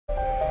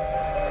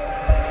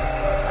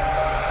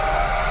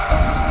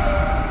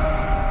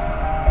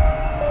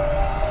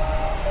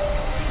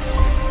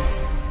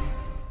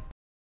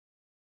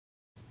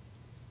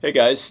Hey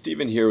guys,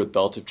 Stephen here with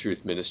Belt of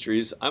Truth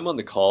Ministries. I'm on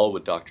the call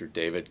with Dr.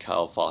 David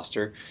Kyle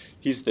Foster.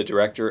 He's the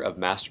director of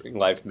Mastering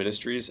Life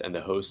Ministries and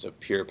the host of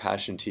Pure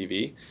Passion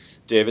TV.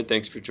 David,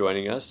 thanks for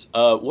joining us.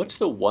 What's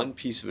the one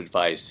piece of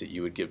advice that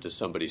you would give to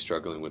somebody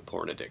struggling with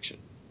porn addiction?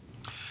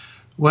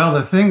 Well,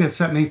 the thing that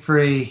set me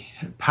free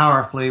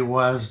powerfully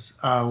was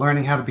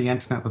learning how to be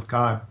intimate with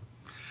God.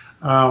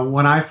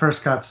 When I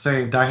first got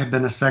saved, I had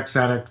been a sex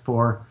addict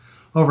for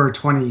over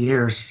 20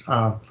 years,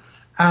 out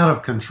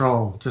of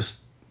control, just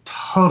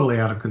totally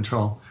out of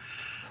control.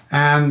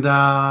 And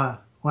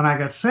when I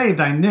got saved,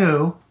 I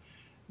knew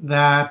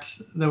that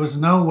there was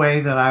no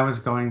way that I was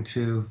going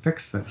to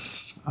fix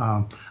this.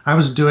 I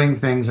was doing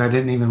things I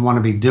didn't even want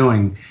to be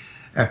doing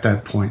at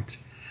that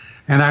point.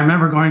 And I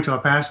remember going to a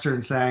pastor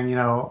and saying,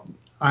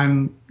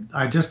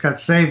 I just got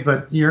saved,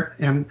 but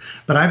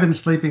I've been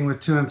sleeping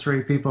with two and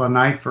three people a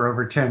night for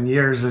over 10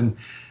 years, and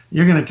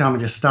you're going to tell me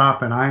to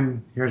stop, and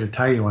I'm here to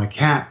tell you I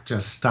can't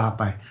just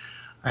stop.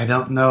 I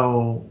don't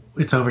know,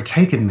 it's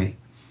overtaken me.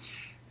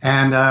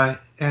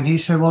 And he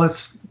said, well,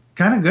 it's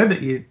kind of good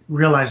that you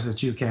realize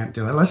that you can't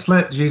do it. Let's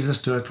let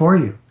Jesus do it for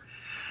you.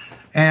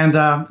 And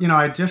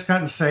I'd just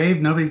gotten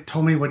saved. Nobody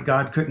told me what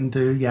God couldn't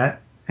do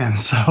yet. And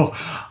so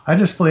I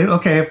just believed,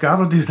 okay, if God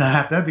will do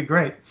that, that'd be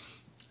great.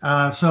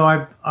 So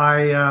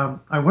I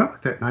went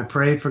with it, and I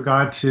prayed for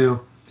God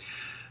to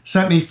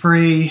set me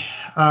free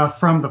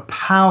from the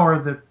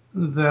power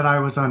that I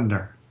was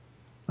under.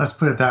 Let's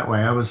put it that way.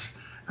 I was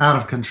out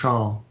of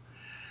control.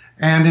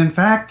 And in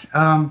fact,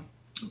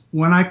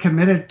 when I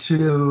committed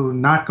to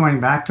not going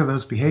back to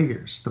those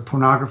behaviors, the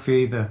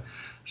pornography, the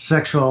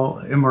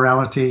sexual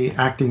immorality,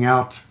 acting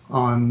out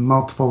on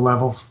multiple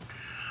levels,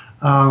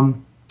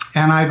 and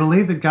I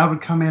believed that God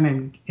would come in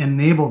and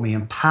enable me,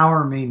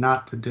 empower me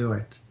not to do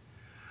it.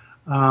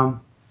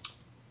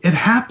 It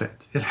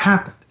happened. It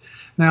happened.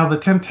 Now, the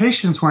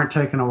temptations weren't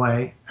taken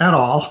away at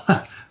all.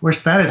 Wish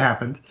that had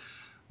happened.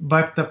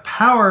 But the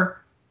power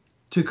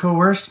to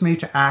coerce me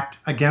to act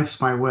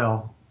against my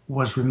will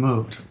was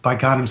removed by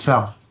God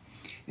Himself.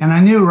 And I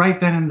knew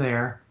right then and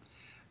there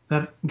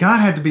that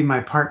God had to be my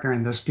partner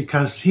in this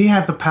because He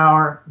had the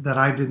power that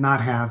I did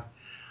not have.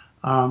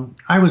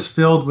 I was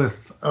filled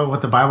with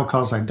what the Bible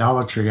calls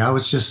idolatry. I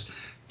was just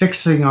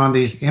fixing on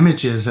these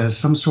images as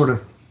some sort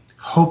of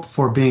hope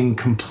for being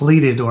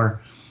completed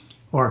or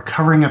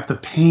covering up the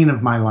pain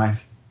of my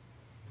life.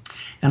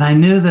 And I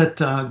knew that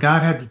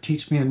God had to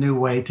teach me a new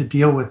way to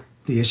deal with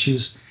the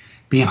issues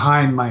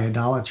behind my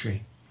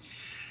idolatry.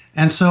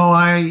 And so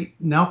I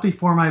knelt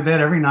before my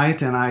bed every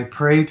night and I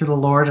prayed to the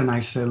Lord and I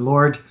said,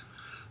 Lord,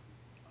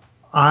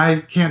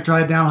 I can't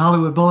drive down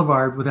Hollywood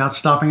Boulevard without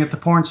stopping at the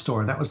porn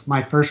store. That was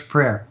my first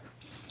prayer.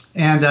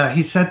 And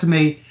He said to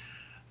me,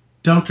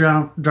 don't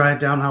drive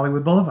down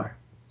Hollywood Boulevard.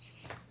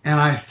 And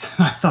I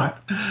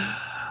thought,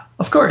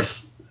 of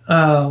course,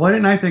 why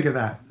didn't I think of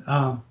that?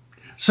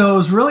 So it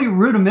was really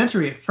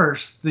rudimentary at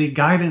first, the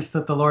guidance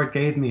that the Lord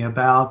gave me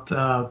about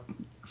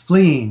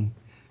fleeing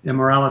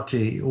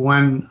immorality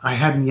when I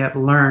hadn't yet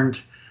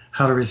learned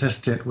how to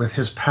resist it with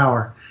His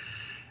power.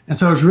 And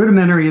so it was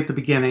rudimentary at the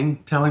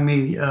beginning, telling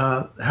me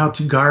how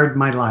to guard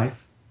my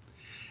life.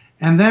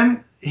 And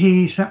then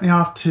He sent me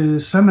off to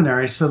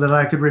seminary so that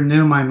I could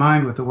renew my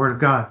mind with the Word of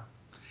God.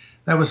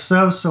 That was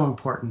so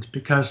important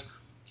because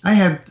I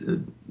had,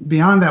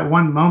 beyond that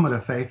one moment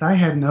of faith, I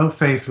had no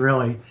faith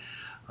really.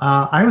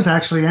 I was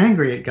actually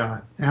angry at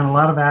God, and a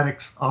lot of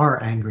addicts are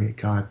angry at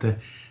God.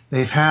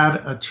 They've had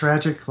a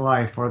tragic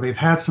life, or they've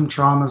had some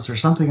traumas or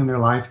something in their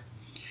life,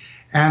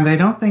 and they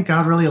don't think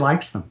God really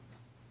likes them.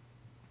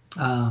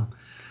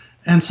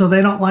 And so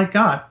they don't like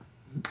God.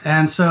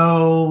 And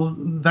so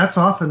that's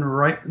often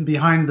right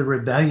behind the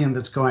rebellion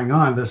that's going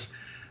on, this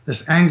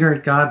anger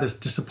at God, this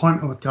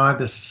disappointment with God,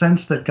 this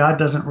sense that God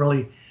doesn't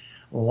really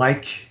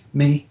like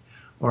me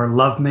or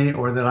love me,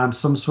 or that I'm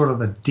some sort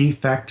of a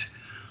defect,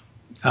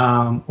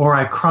 or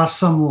I've crossed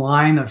some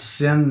line of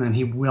sin and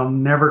He will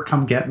never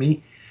come get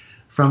me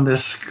from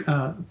these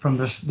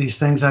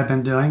things I've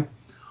been doing,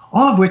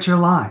 all of which are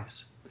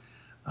lies.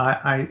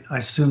 I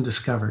soon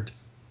discovered.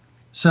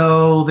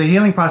 So the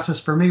healing process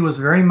for me was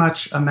very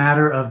much a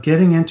matter of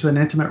getting into an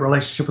intimate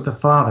relationship with the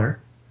Father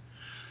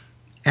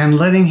and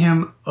letting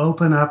Him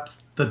open up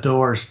the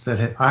doors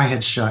that I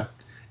had shut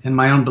in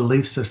my own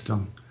belief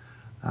system.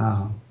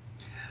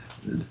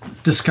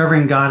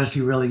 Discovering God as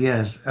He really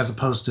is, as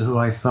opposed to who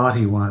I thought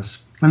He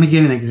was. Let me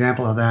give you an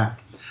example of that.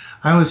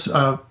 I was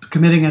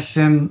committing a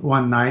sin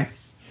one night,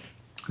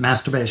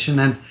 masturbation,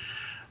 and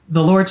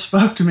the Lord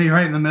spoke to me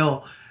right in the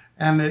middle,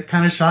 and it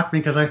kind of shocked me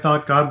because I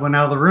thought God went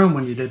out of the room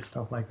when you did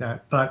stuff like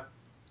that. But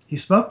He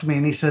spoke to me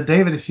and He said,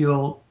 David, if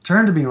you'll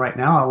turn to me right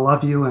now, I'll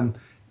love you and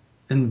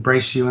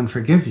embrace you and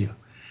forgive you.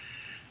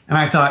 And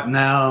I thought,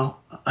 no,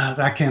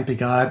 that can't be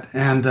God.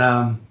 And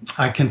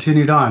I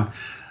continued on.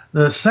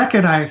 The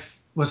second I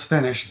was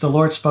finished, the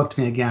Lord spoke to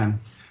me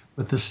again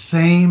with the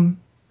same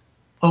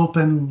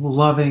open,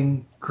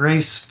 loving,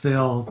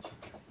 grace-filled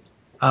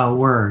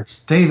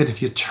words. David,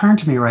 if you turn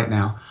to me right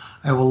now,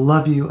 I will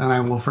love you and I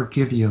will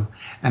forgive you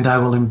and I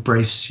will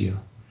embrace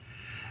you.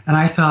 And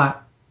I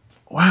thought,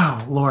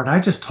 wow, Lord, I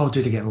just told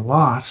you to get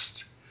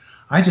lost.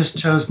 I just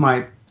chose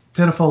my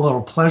pitiful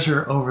little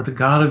pleasure over the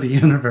God of the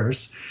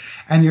universe.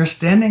 And you're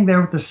standing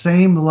there with the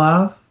same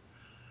love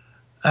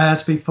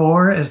as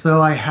before, as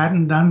though I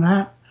hadn't done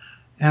that.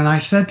 And I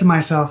said to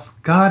myself,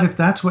 God, if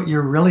that's what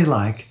you're really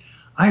like,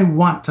 I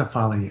want to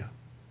follow you.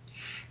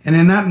 And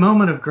in that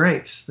moment of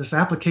grace, this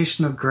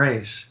application of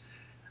grace,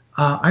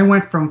 I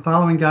went from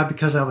following God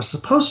because I was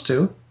supposed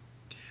to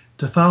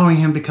following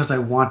him because I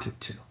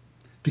wanted to,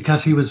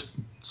 because he was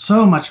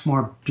so much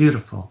more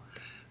beautiful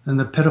than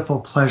the pitiful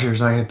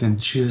pleasures I had been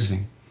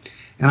choosing.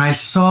 And I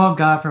saw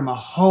God from a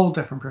whole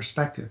different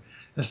perspective,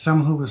 as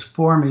someone who was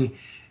for me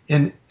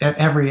at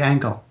every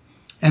angle.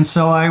 And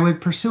so I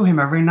would pursue him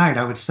every night.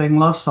 I would sing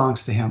love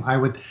songs to him. I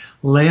would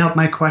lay out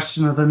my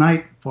question of the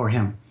night for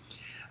him.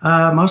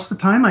 Most of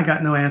the time I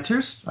got no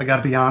answers, I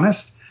got to be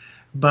honest.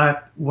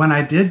 But when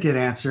I did get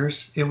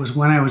answers, it was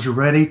when I was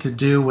ready to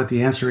do what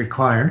the answer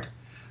required,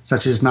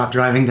 such as not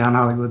driving down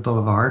Hollywood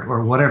Boulevard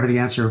or whatever the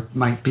answer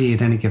might be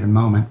at any given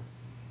moment.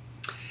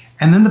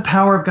 And then the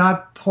power of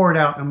God poured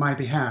out on my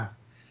behalf.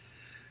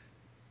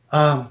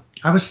 I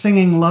was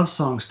singing love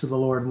songs to the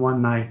Lord one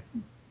night,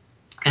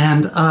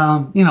 and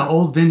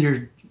old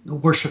vineyard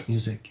worship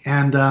music,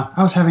 and I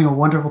was having a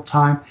wonderful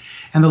time.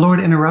 And the Lord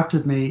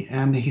interrupted me,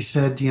 and he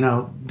said,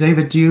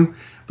 David, do you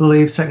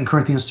believe 2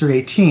 Corinthians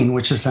 3:18,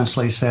 which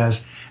essentially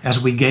says,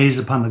 as we gaze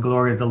upon the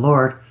glory of the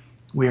Lord,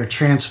 we are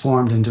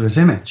transformed into his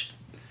image?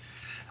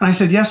 And I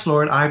said, yes,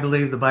 Lord, I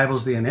believe the Bible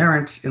is the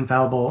inerrant,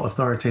 infallible,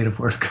 authoritative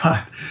word of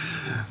God.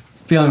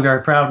 Feeling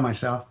very proud of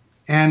myself.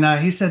 And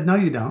he said, no,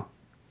 you don't.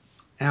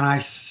 And I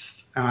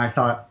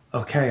thought,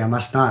 okay, I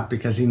must not,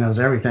 because he knows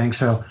everything.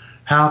 So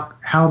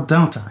how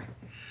don't I?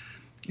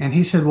 And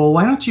he said, well,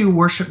 why don't you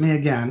worship me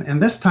again?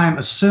 And this time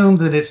assume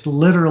that it's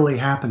literally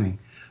happening.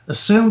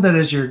 Assume that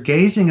as you're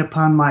gazing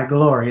upon my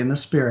glory in the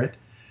Spirit,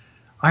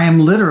 I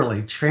am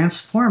literally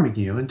transforming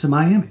you into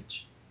my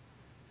image.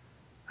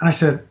 And I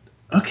said,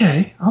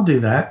 okay, I'll do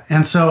that.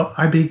 And so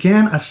I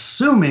began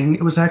assuming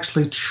it was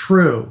actually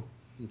true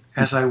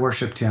as I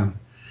worshiped him.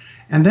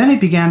 And then he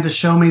began to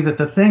show me that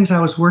the things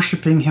I was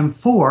worshiping him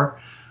for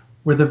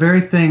were the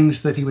very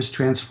things that he was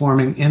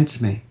transforming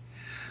into me.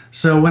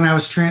 So when I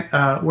was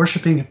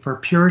worshiping him for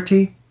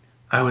purity,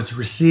 I was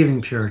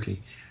receiving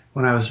purity.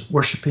 When I was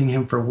worshiping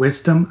him for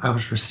wisdom, I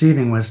was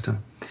receiving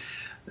wisdom.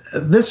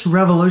 This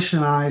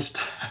revolutionized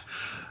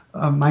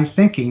my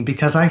thinking,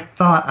 because I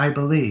thought I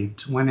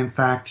believed when in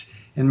fact,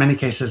 in many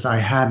cases, I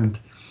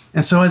hadn't.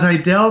 And so as I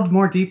delved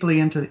more deeply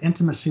into the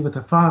intimacy with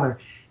the Father,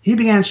 he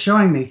began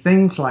showing me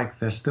things like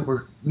this that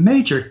were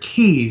major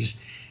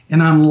keys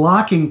in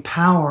unlocking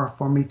power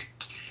for me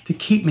to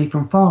keep me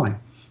from falling.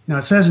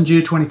 It says in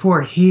Jude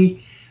 24,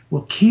 he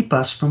will keep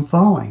us from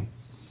falling.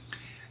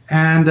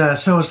 And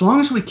so as long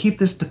as we keep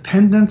this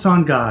dependence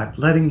on God,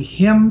 letting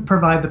him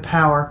provide the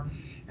power,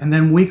 and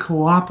then we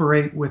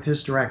cooperate with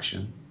his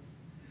direction,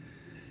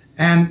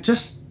 and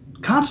just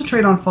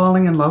concentrate on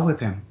falling in love with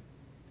him.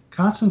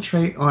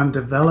 Concentrate on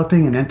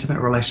developing an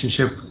intimate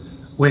relationship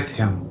with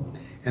him,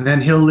 and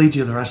then he'll lead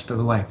you the rest of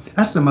the way.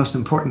 That's the most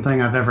important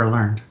thing I've ever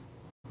learned.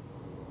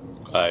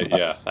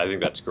 Yeah, I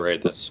think that's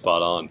great. That's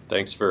spot on.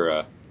 Thanks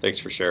for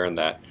sharing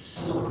that.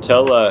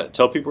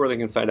 Tell people where they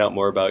can find out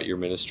more about your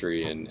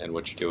ministry and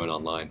what you're doing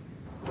online.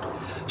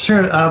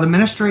 Sure. The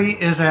ministry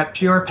is at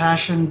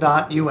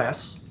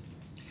purepassion.us,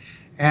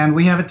 and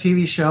we have a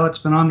TV show. It's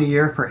been on the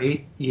air for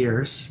 8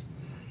 years.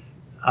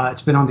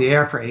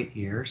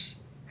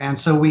 And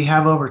so we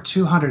have over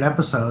 200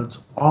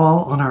 episodes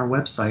all on our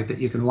website that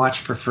you can watch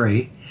for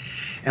free.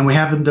 And we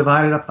have them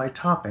divided up by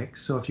topic.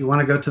 So if you want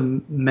to go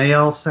to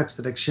male sex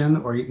addiction,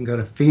 or you can go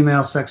to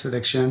female sex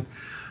addiction,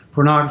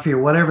 pornography, or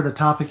whatever the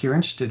topic you're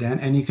interested in,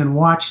 and you can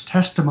watch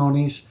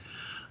testimonies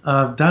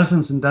of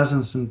dozens and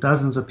dozens and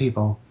dozens of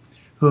people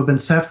who have been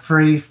set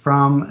free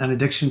from an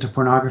addiction to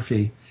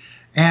pornography,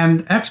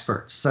 and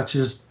experts such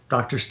as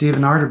Dr.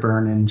 Stephen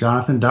Arterburn and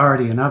Jonathan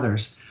Doherty and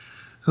others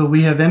who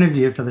we have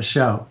interviewed for the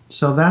show.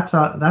 So that's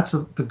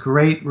the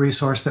great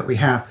resource that we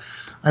have.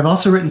 I've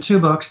also written 2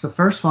 books. The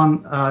first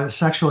one is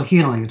Sexual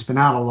Healing. It's been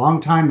out a long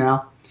time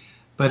now,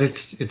 but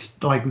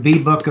it's like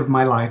the book of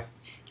my life.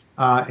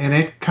 And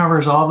it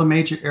covers all the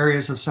major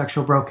areas of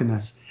sexual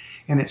brokenness.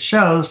 And it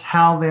shows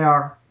how they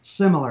are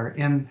similar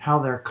in how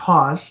they're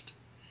caused,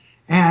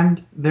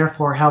 and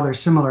therefore how they're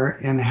similar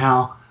in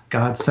how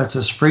God sets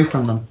us free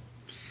from them.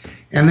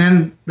 And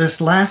then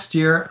this last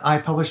year, I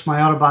published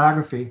my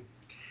autobiography,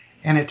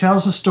 and it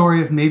tells the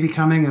story of me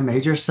becoming a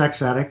major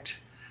sex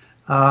addict,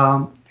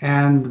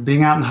 and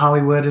being out in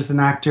Hollywood as an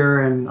actor,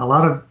 and a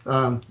lot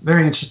of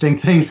very interesting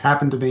things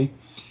happened to me.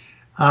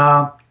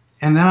 And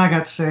then I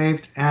got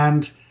saved,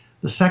 and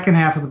the second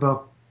half of the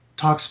book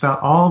talks about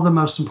all the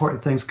most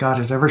important things God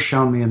has ever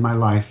shown me in my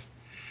life.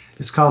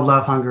 It's called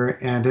Love Hunger,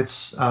 and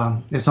it's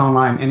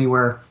online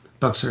anywhere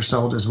books are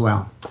sold as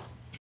well.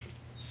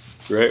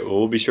 Great. Well,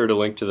 we'll be sure to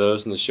link to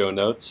those in the show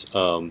notes.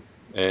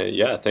 And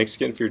yeah, thanks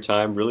again for your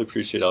time. Really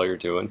appreciate all you're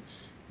doing,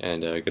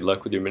 and good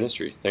luck with your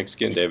ministry. Thanks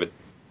again, David.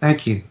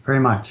 Thank you very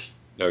much.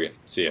 Okay,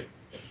 see ya.